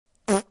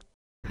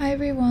Hi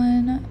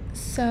everyone.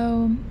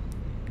 So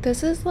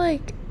this is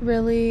like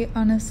really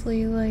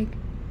honestly like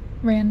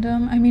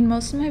random. I mean,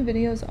 most of my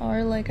videos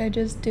are like I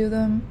just do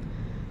them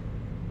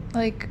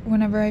like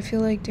whenever I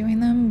feel like doing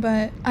them,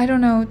 but I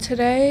don't know.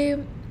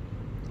 Today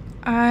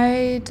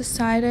I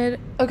decided,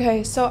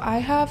 okay, so I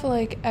have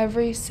like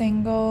every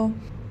single,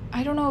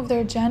 I don't know if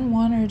they're Gen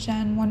 1 or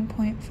Gen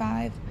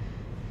 1.5,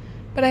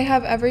 but I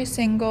have every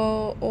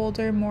single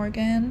older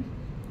Morgan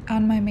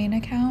on my main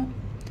account.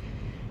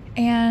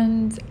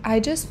 And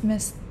I just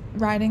miss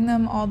riding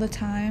them all the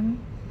time.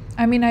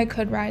 I mean, I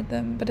could ride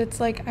them, but it's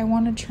like I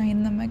want to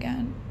train them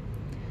again.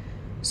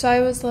 So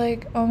I was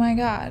like, oh my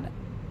god,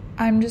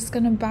 I'm just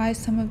gonna buy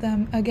some of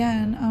them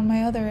again on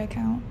my other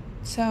account.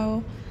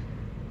 So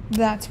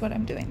that's what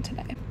I'm doing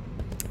today.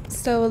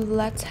 So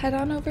let's head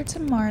on over to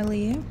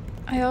Marley.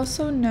 I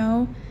also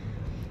know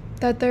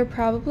that they're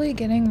probably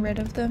getting rid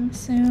of them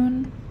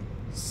soon.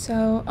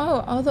 So,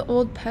 oh, all the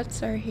old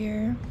pets are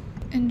here.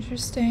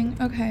 Interesting.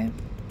 Okay.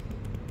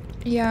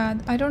 Yeah,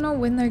 I don't know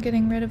when they're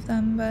getting rid of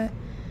them, but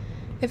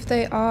if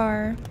they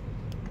are,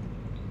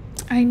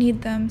 I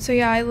need them. So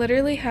yeah, I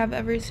literally have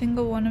every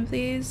single one of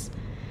these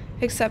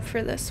except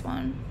for this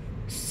one.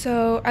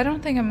 So I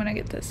don't think I'm gonna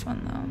get this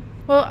one though.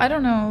 Well, I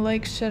don't know,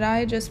 like should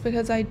I, just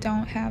because I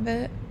don't have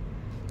it?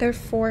 They're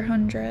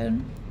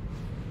 400.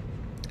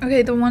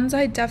 Okay, the ones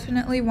I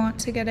definitely want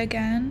to get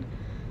again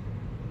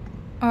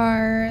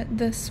are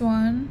this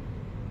one,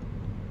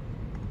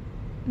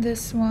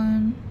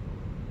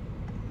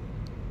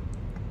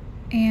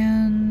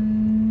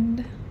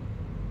 and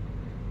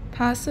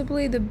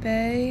possibly the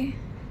bay.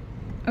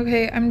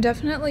 Okay, I'm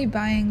definitely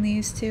buying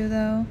these two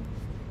though.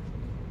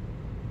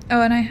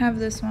 Oh, and I have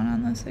this one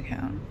on this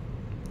account.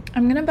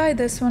 I'm gonna buy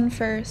this one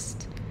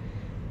first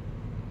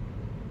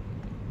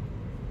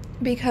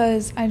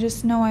because I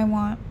just know I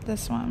want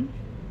this one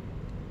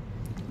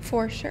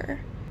for sure.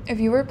 If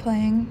you were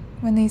playing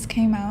when these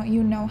came out,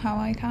 you know how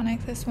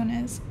iconic this one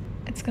is.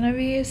 It's gonna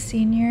be a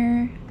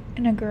senior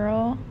and a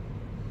girl.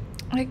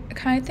 I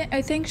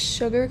think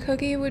Sugar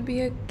Cookie would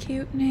be a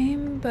cute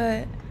name,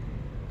 but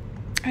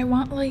I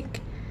want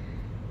like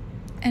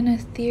an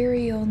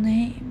ethereal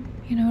name.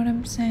 You know what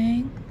I'm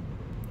saying?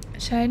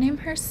 Should I name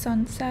her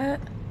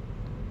Sunset?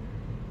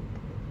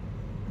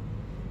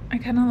 I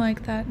kind of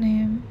like that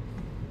name.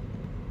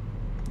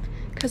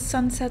 Because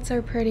sunsets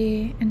are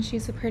pretty and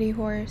she's a pretty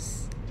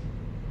horse.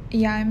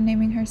 Yeah, I'm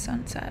naming her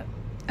Sunset.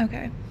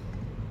 Okay.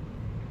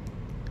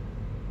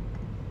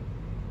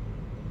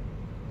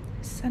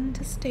 Send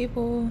to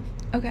stable.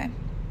 Okay.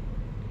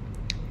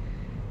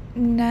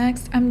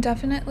 Next, I'm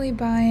definitely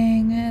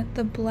buying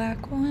the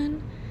black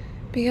one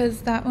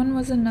because that one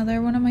was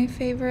another one of my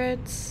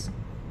favorites.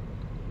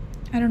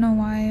 I don't know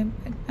why,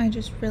 I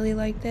just really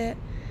liked it.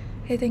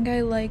 I think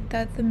I like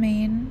that the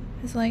mane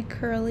is like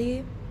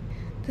curly.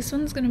 This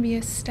one's gonna be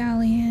a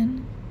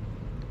stallion.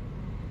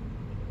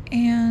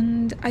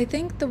 And I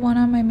think the one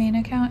on my main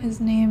account is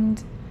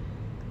named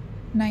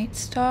Night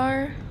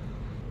Star.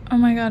 Oh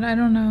my god, I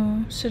don't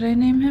know. Should I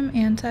name him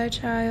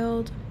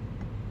Anti-Child?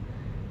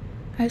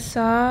 I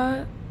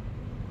saw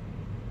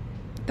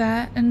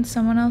that in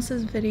someone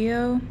else's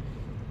video,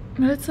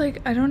 but it's like,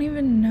 I don't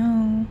even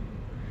know.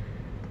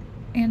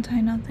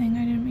 Anti-nothing,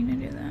 I didn't mean to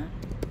do that.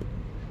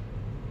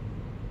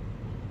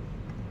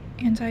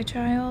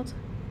 Anti-Child.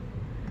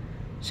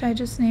 Should I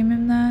just name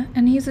him that?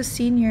 And he's a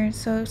senior,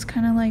 so it's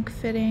kind of like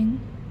fitting.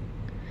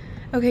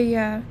 Okay,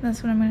 yeah,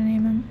 that's what I'm gonna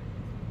name him.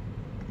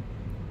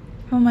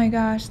 Oh my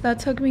gosh, that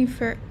took me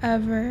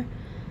forever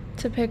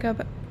to pick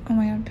up. Oh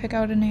my god, pick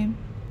out a name.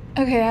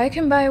 Okay, I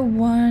can buy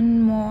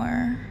one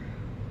more.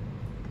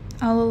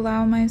 I'll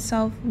allow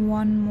myself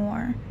one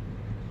more.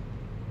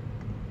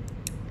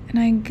 And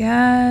I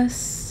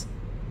guess,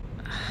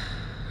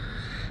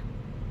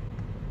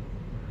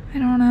 I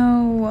don't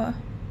know.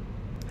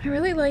 I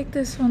really like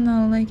this one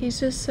though, like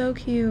he's just so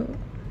cute.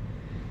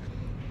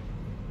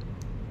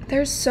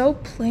 They're so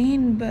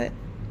plain, but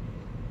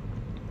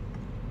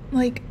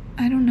like,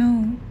 I don't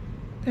know.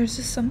 There's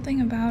just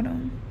something about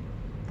them.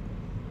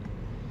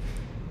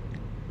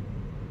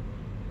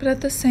 But at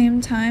the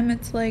same time,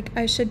 it's like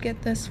I should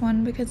get this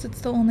one because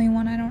it's the only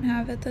one I don't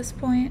have at this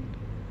point.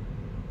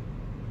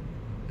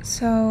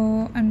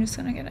 So I'm just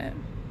gonna get it.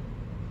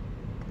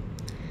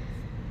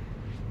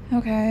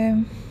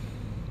 Okay.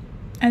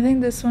 I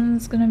think this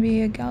one's gonna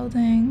be a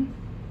gelding.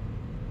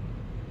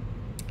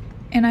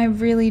 And I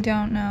really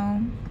don't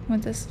know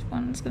what this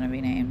one's gonna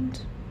be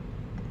named.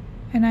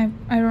 And I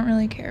don't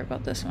really care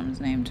about this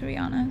one's name, to be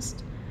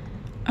honest.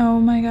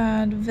 Oh my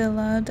god,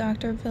 Villa,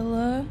 Dr.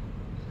 Villa,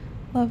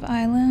 Love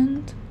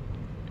Island.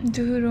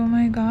 Dude, oh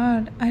my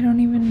god, I don't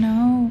even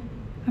know.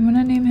 I'm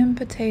gonna name him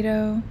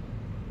Potato.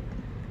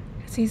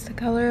 Because he's the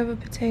color of a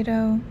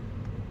potato.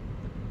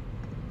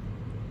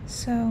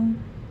 So,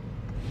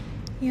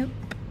 yep.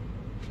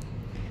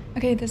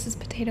 Okay, this is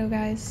Potato,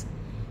 guys.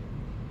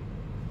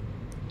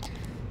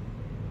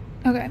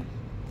 Okay,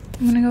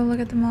 I'm gonna go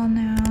look at them all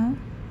now.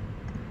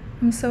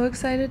 I'm so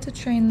excited to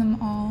train them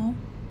all.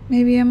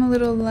 Maybe I'm a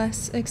little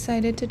less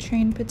excited to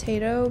train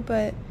Potato,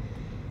 but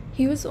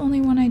He was the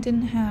only one I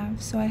didn't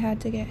have, so I had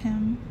to get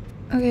him.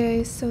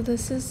 Okay, so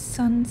this is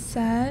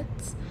Sunset.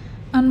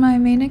 On my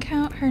main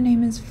account, her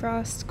name is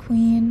Frost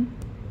Queen,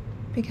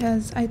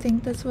 because I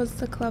think this was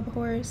the club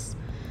horse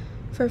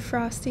for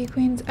Frosty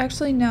Queens.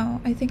 Actually, no,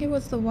 I think it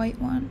was the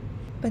white one,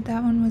 but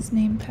that one was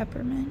named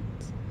Peppermint.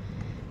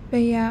 But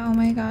yeah, oh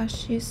my gosh,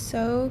 she's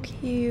so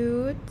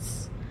cute.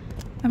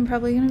 I'm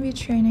probably gonna be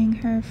training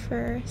her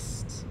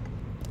first.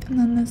 And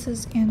then this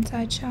is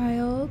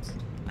Anti-Child.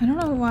 I don't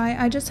know why,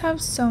 I just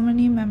have so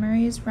many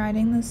memories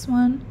riding this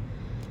one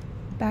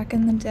back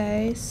in the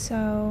day,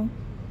 so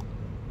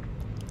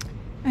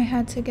I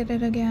had to get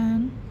it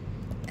again.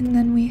 And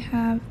then we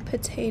have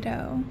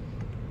Potato.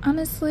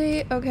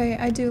 Honestly, okay,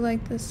 I do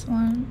like this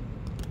one.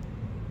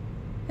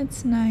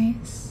 It's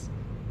nice.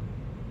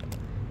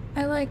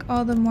 I like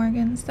all the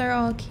Morgans, they're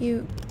all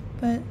cute,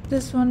 but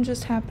this one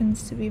just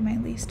happens to be my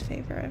least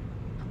favorite.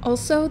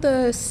 Also,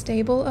 the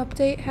stable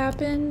update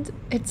happened.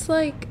 It's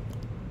like,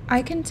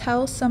 I can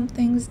tell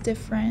something's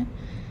different,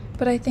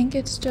 but I think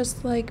it's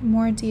just like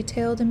more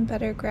detailed and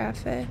better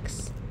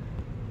graphics.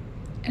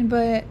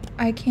 But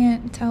I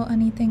can't tell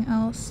anything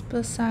else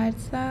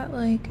besides that.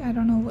 Like, I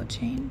don't know what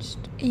changed.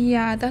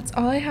 Yeah, that's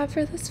all I have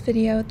for this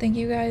video. Thank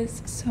you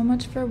guys so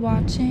much for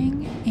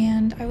watching,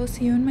 and I will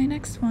see you in my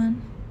next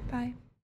one.